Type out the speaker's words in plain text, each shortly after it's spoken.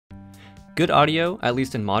Good audio, at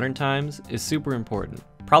least in modern times, is super important.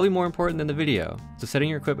 Probably more important than the video, so setting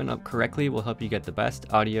your equipment up correctly will help you get the best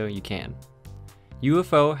audio you can.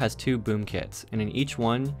 UFO has 2 boom kits, and in each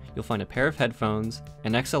one, you'll find a pair of headphones,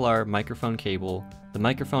 an XLR microphone cable, the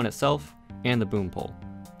microphone itself, and the boom pole.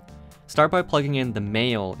 Start by plugging in the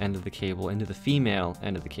male end of the cable into the female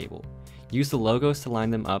end of the cable. Use the logos to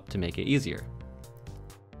line them up to make it easier.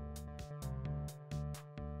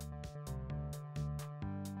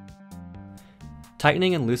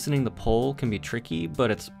 Tightening and loosening the pole can be tricky,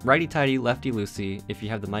 but it's righty-tighty, lefty-loosey if you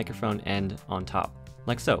have the microphone end on top,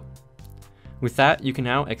 like so. With that, you can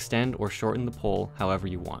now extend or shorten the pole however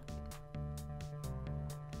you want.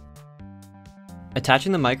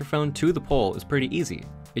 Attaching the microphone to the pole is pretty easy.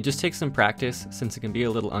 It just takes some practice since it can be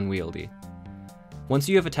a little unwieldy. Once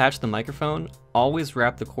you have attached the microphone, always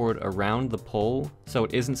wrap the cord around the pole so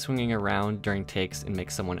it isn't swinging around during takes and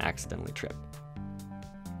makes someone accidentally trip.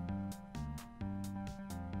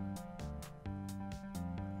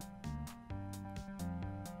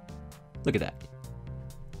 Look at that.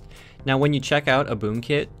 Now when you check out a boom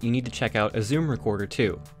kit, you need to check out a zoom recorder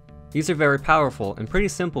too. These are very powerful and pretty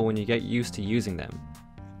simple when you get used to using them.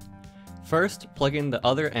 First, plug in the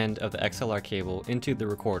other end of the XLR cable into the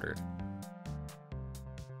recorder.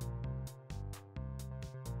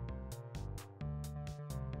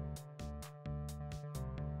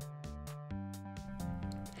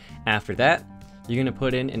 After that, you're going to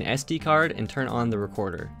put in an SD card and turn on the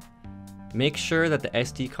recorder. Make sure that the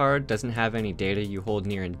SD card doesn't have any data you hold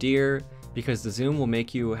near and dear, because the zoom will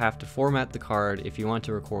make you have to format the card if you want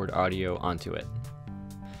to record audio onto it.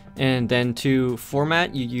 And then to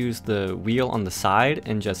format, you use the wheel on the side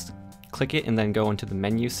and just click it and then go into the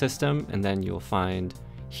menu system, and then you'll find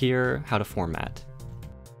here how to format.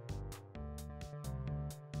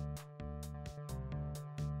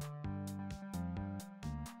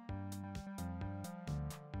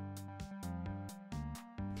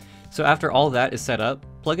 So after all that is set up,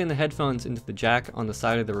 plug in the headphones into the jack on the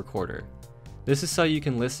side of the recorder. This is so you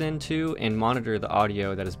can listen to and monitor the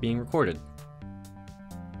audio that is being recorded.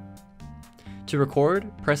 To record,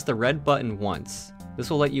 press the red button once. This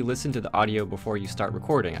will let you listen to the audio before you start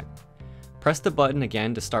recording it. Press the button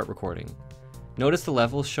again to start recording. Notice the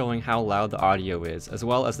levels showing how loud the audio is, as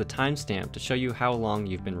well as the timestamp to show you how long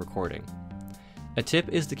you've been recording. A tip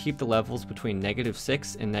is to keep the levels between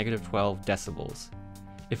 -6 and -12 decibels.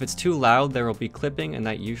 If it's too loud, there will be clipping, and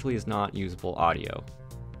that usually is not usable audio.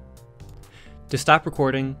 To stop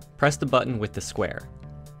recording, press the button with the square.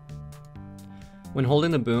 When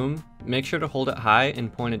holding the boom, make sure to hold it high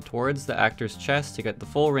and pointed towards the actor's chest to get the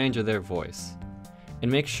full range of their voice. And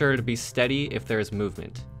make sure to be steady if there is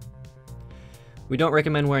movement. We don't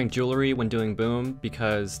recommend wearing jewelry when doing boom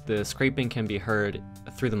because the scraping can be heard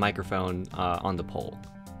through the microphone on the pole.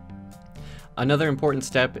 Another important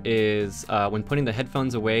step is when putting the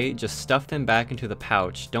headphones away, just stuff them back into the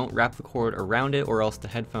pouch. Don't wrap the cord around it or else the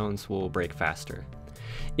headphones will break faster.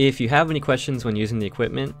 If you have any questions when using the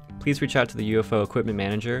equipment, please reach out to the UFO equipment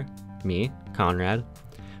manager, me, Conrad,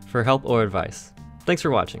 for help or advice. Thanks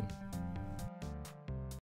for watching.